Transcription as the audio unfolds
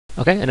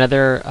Okay,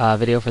 another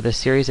video for this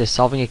series is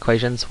solving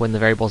equations when the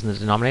variable is in the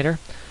denominator.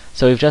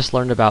 So we've just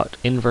learned about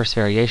inverse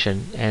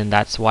variation, and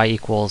that's y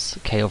equals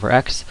k over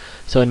x.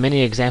 So in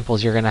many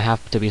examples, you're going to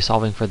have to be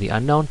solving for the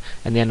unknown,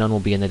 and the unknown will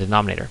be in the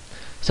denominator.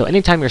 So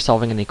anytime you're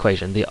solving an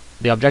equation, the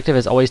objective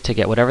is always to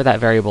get whatever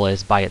that variable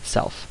is by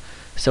itself.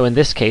 So in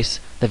this case,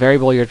 the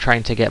variable you're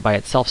trying to get by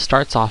itself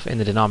starts off in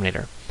the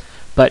denominator.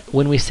 But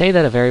when we say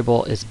that a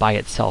variable is by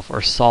itself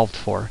or solved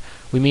for,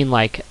 we mean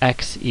like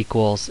x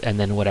equals and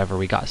then whatever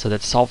we got. So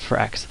that's solved for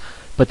x.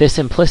 But this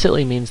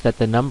implicitly means that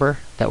the number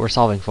that we're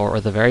solving for, or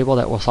the variable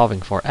that we're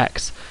solving for,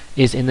 x,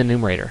 is in the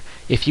numerator.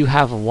 If you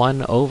have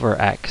 1 over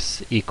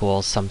x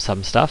equals some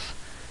stuff,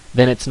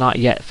 then it's not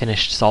yet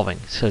finished solving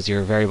because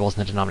your variable is in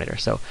the denominator.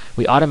 So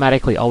we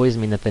automatically always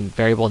mean that the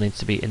variable needs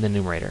to be in the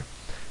numerator.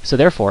 So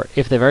therefore,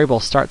 if the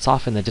variable starts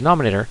off in the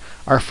denominator,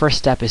 our first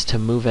step is to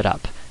move it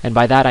up. And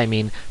by that I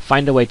mean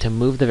find a way to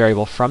move the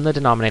variable from the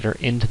denominator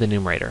into the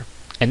numerator.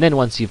 And then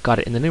once you've got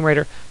it in the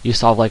numerator, you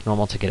solve like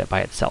normal to get it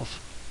by itself.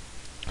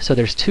 So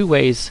there's two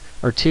ways,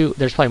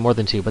 there's probably more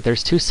than two, but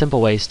there's two simple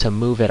ways to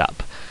move it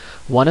up.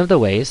 One of the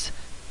ways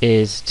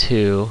is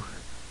to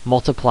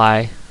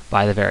multiply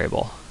by the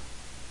variable.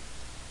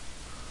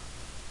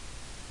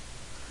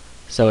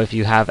 So if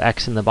you have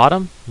x in the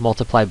bottom,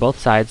 multiply both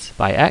sides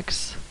by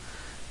x,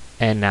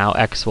 and now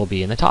x will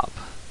be in the top.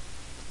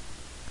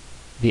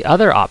 The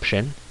other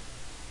option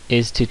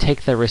is to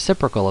take the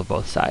reciprocal of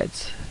both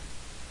sides.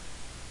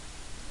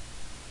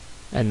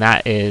 And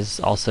that is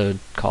also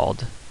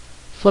called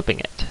flipping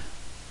it.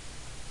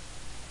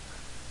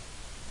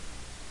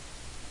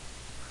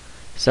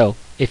 So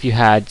if you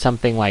had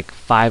something like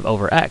 5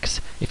 over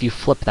x, if you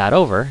flip that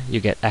over,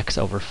 you get x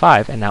over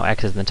 5, and now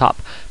x is in the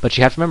top. But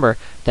you have to remember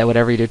that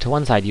whatever you do to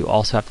one side, you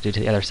also have to do to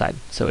the other side.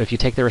 So if you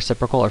take the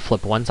reciprocal or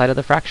flip one side of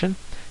the fraction,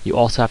 you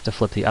also have to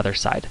flip the other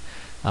side,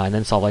 and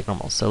then solve like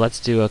normal. So let's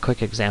do a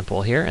quick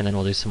example here, and then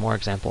we'll do some more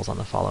examples on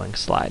the following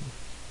slide.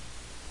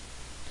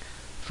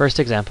 First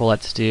example,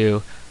 let's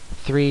do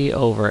 3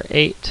 over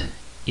 8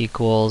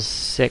 equals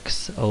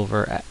 6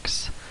 over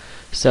x.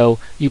 So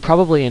you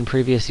probably in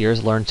previous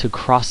years learned to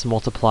cross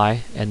multiply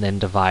and then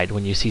divide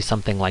when you see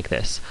something like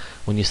this,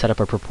 when you set up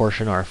a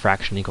proportion or a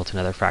fraction equal to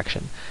another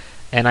fraction.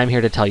 And I'm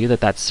here to tell you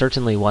that that's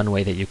certainly one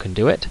way that you can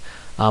do it,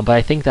 but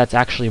I think that's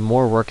actually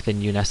more work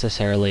than you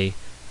necessarily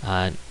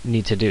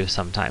need to do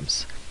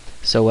sometimes.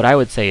 So what I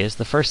would say is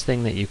the first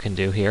thing that you can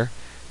do here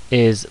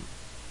is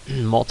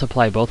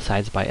multiply both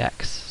sides by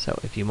x. So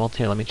if you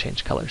multiply, let me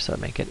change color so I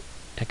make it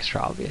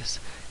extra obvious.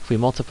 If we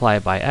multiply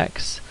by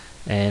x,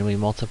 and we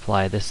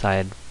multiply this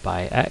side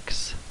by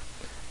x,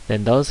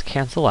 then those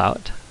cancel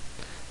out,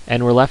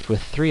 and we're left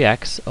with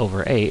 3x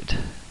over 8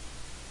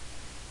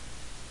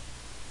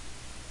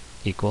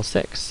 equals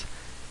 6.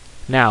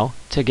 Now,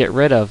 to get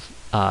rid of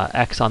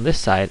x on this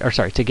side, or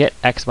sorry, to get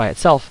x by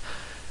itself,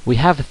 we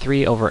have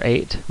 3 over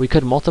 8. We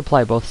could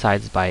multiply both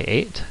sides by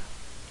 8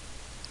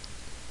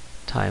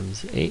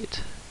 times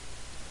 8.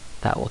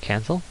 That will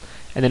cancel.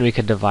 And then we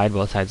could divide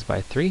both sides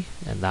by 3,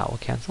 and that will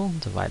cancel.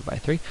 Divide by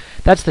 3.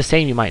 That's the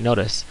same, you might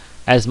notice,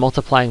 as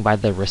multiplying by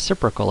the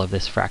reciprocal of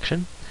this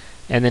fraction.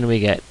 And then we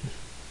get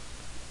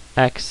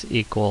x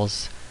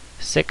equals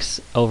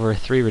 6 over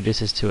 3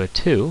 reduces to a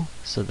 2,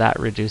 so that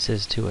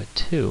reduces to a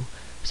 2.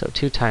 So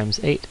 2 times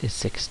 8 is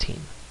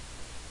 16.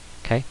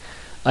 Okay?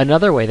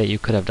 Another way that you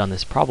could have done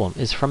this problem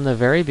is from the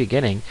very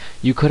beginning,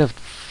 you could have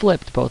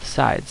flipped both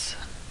sides.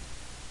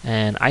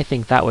 And I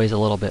think that way is a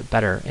little bit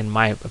better, in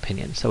my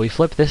opinion. So we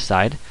flip this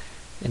side,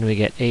 and we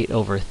get 8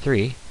 over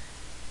 3.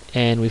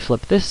 And we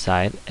flip this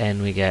side,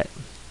 and we get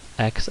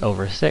x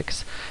over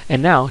 6.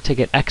 And now, to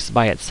get x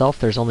by itself,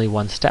 there's only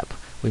one step.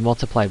 We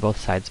multiply both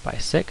sides by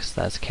 6.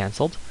 That's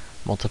cancelled.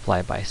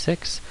 Multiply by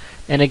 6.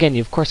 And again,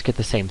 you of course get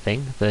the same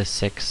thing. The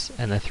 6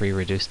 and the 3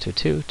 reduced to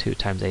 2. 2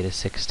 times 8 is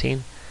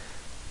 16.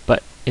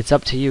 But it's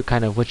up to you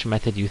kind of which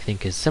method you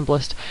think is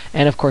simplest.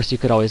 And of course you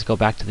could always go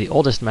back to the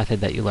oldest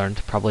method that you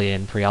learned, probably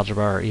in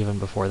pre-algebra or even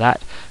before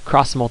that,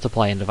 cross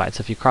multiply and divide.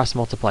 So if you cross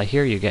multiply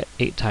here, you get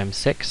 8 times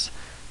 6,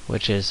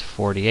 which is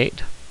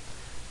 48.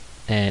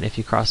 And if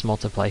you cross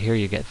multiply here,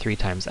 you get 3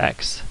 times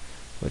x,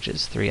 which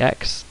is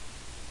 3x.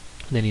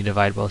 And then you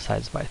divide both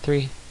sides by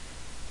 3,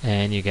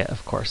 and you get,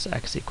 of course,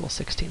 x equals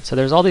 16. So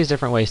there's all these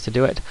different ways to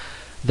do it.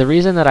 The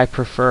reason that I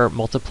prefer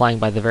multiplying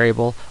by the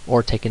variable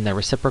or taking the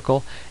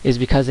reciprocal is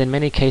because in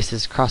many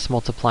cases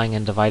cross-multiplying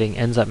and dividing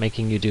ends up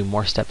making you do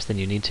more steps than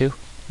you need to.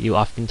 You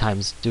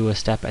oftentimes do a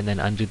step and then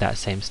undo that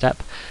same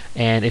step.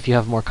 And if you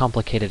have more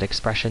complicated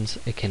expressions,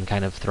 it can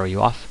kind of throw you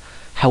off.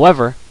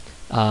 However,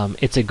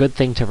 it's a good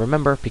thing to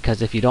remember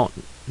because if you don't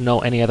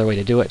know any other way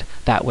to do it,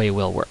 that way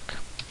will work.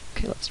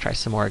 Okay, let's try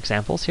some more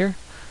examples here.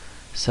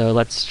 So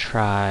let's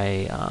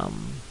try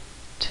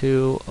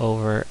 2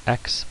 over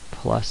x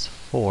plus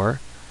 4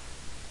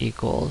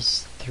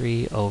 equals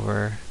 3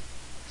 over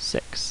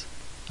 6.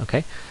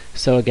 Okay,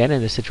 so again,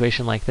 in a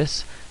situation like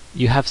this,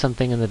 you have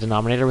something in the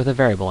denominator with a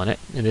variable in it,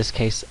 in this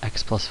case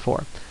x plus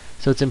 4.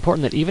 So it's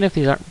important that even if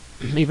there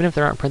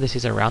aren't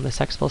parentheses around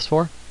this x plus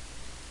 4,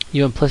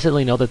 You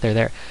implicitly know that they're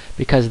there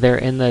because they're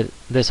in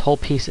this whole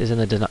piece is in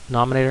the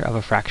denominator of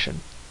a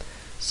fraction.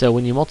 So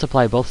when you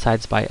multiply both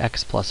sides by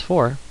x plus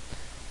 4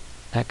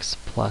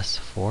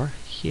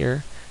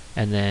 here,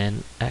 and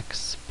then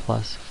x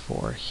plus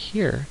 4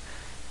 here,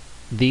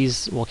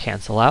 these will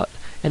cancel out.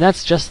 And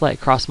that's just like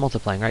cross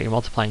multiplying, right? You're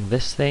multiplying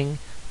this thing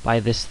by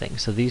this thing.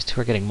 So these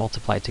two are getting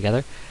multiplied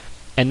together.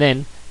 And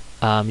then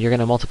you're going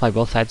to multiply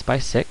both sides by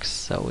 6.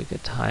 So we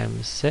could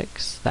times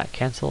 6. That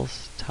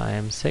cancels.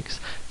 Times 6.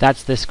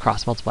 That's this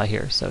cross multiply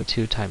here. So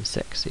 2 times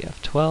 6. So you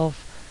have 12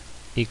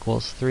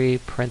 equals 3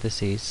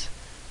 parentheses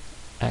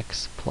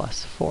x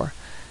plus 4.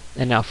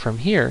 And now from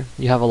here,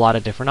 you have a lot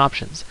of different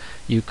options.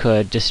 You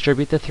could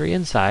distribute the 3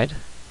 inside,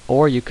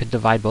 or you could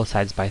divide both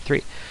sides by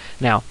 3.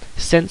 Now,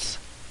 since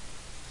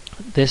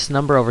this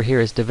number over here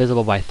is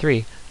divisible by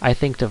 3, I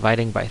think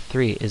dividing by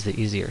 3 is the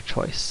easier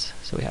choice.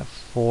 So we have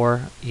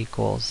 4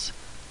 equals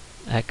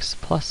x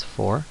plus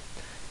 4,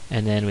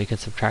 and then we can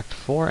subtract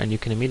 4, and you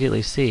can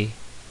immediately see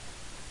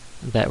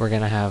that we're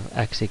going to have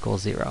x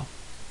equals 0.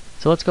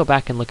 So let's go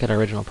back and look at our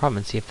original problem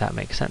and see if that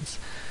makes sense.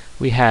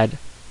 We had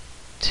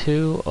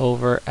 2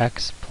 over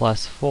x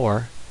plus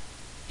 4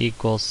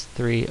 equals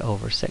 3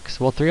 over 6.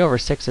 Well, 3 over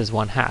 6 is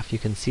 1/2. You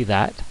can see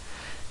that.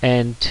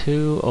 And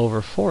 2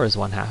 over 4 is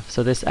 1/2.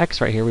 So this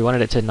x right here, we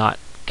wanted it to not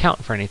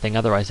count for anything,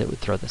 otherwise it would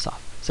throw this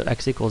off. So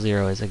x equals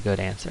 0 is a good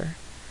answer.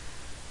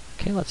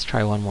 Okay, let's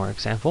try one more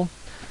example.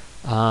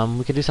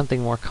 We could do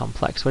something more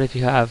complex. What if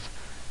you have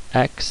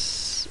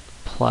x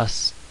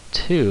plus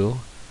 2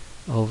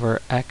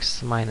 over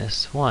x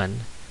minus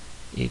 1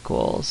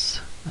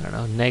 equals, I don't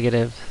know,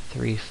 negative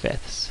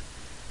 3/5.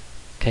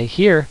 Okay,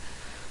 here,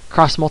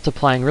 cross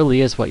multiplying really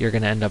is what you're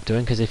going to end up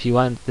doing, because if you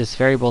want this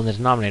variable in the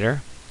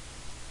denominator,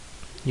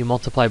 you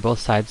multiply both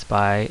sides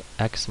by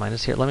x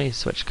minus here. Let me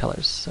switch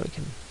colors so we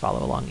can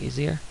follow along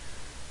easier.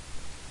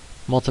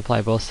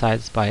 Multiply both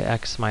sides by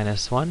x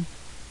minus 1.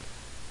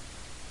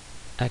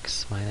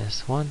 X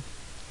minus 1.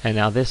 And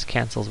now this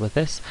cancels with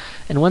this.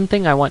 And one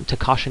thing I want to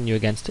caution you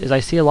against is I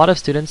see a lot of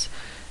students,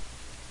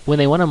 when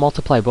they want to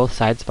multiply both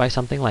sides by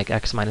something like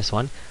x minus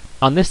 1,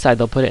 on this side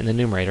they'll put it in the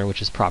numerator,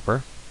 which is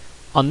proper.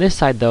 On this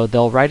side, though,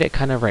 they'll write it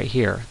kind of right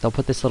here. They'll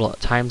put this little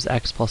times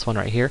x plus 1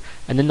 right here,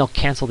 and then they'll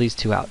cancel these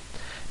two out.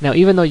 Now,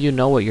 even though you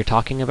know what you're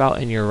talking about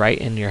and you're right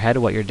in your head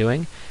what you're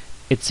doing,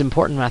 it's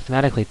important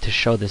mathematically to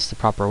show this the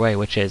proper way,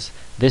 which is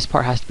this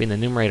part has to be in the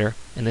numerator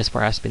and this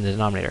part has to be in the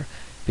denominator.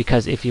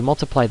 Because if you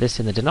multiply this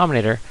in the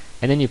denominator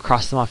and then you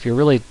cross them off, you're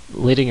really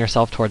leading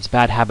yourself towards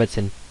bad habits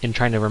in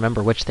trying to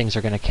remember which things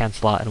are going to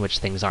cancel out and which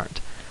things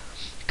aren't.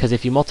 Because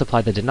if you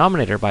multiply the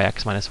denominator by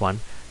x minus 1,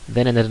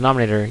 then in the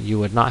denominator you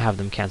would not have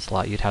them cancel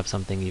out, you'd have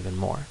something even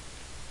more.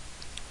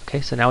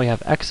 Okay, so now we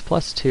have x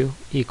plus 2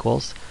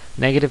 equals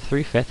negative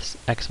 3/5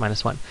 x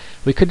minus 1.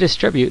 We could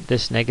distribute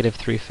this negative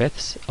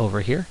 3/5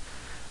 over here,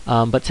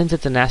 but since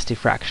it's a nasty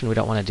fraction, we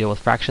don't want to deal with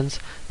fractions.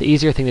 The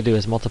easier thing to do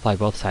is multiply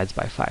both sides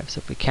by 5. So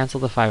if we cancel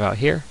the 5 out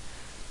here,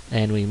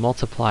 and we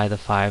multiply the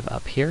 5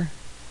 up here,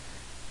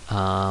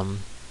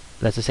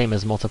 that's the same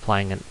as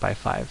multiplying it by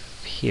 5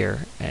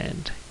 here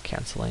and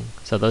canceling.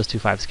 So those two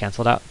 5's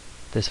canceled out.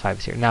 This 5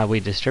 is here. Now we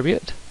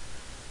distribute,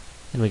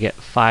 and we get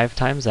 5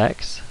 times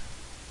x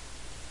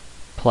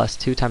plus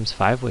 2 times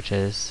 5, which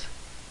is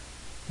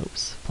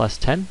plus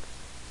 10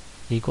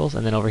 equals,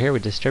 and then over here we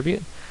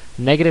distribute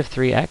negative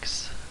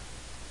 3x,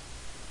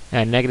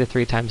 and negative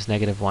 3 times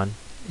negative 1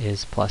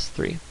 is plus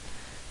 3.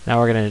 Now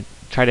we're going to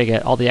try to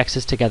get all the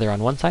x's together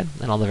on one side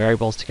and all the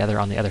variables together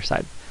on the other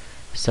side.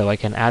 So I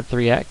can add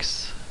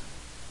 3x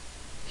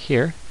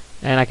here,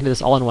 and I can do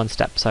this all in one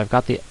step. So I've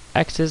got the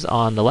x's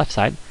on the left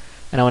side,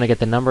 and I want to get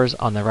the numbers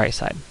on the right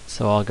side.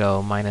 So I'll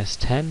go minus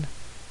 10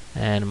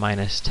 and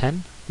minus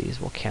 10.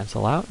 These will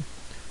cancel out,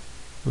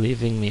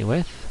 leaving me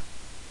with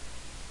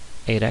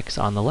 8x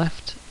on the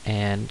left,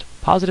 and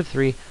positive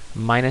 3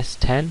 minus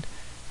 10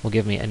 will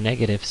give me a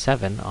negative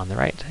 7 on the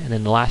right. And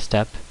then the last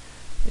step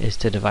is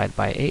to divide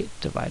by 8,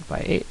 divide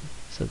by 8.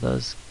 So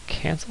those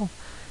cancel,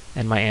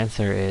 and my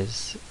answer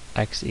is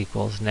x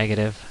equals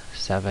negative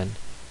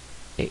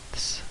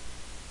 7/8.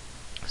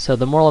 So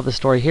the moral of the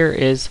story here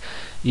is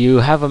you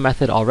have a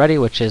method already,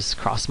 which is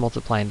cross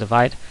multiply and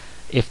divide.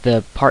 If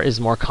the part is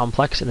more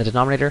complex in the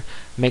denominator,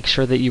 make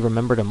sure that you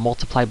remember to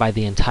multiply by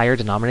the entire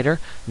denominator,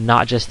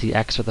 not just the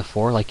x or the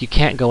 4. Like, you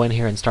can't go in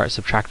here and start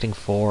subtracting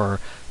 4 or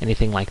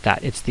anything like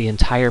that. It's the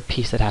entire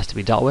piece that has to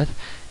be dealt with,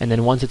 and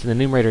then once it's in the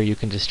numerator, you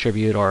can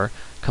distribute or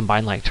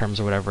combine like terms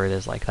or whatever it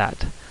is like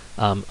that.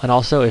 And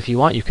also, if you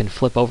want, you can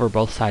flip over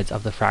both sides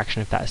of the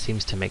fraction if that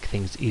seems to make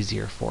things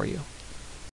easier for you.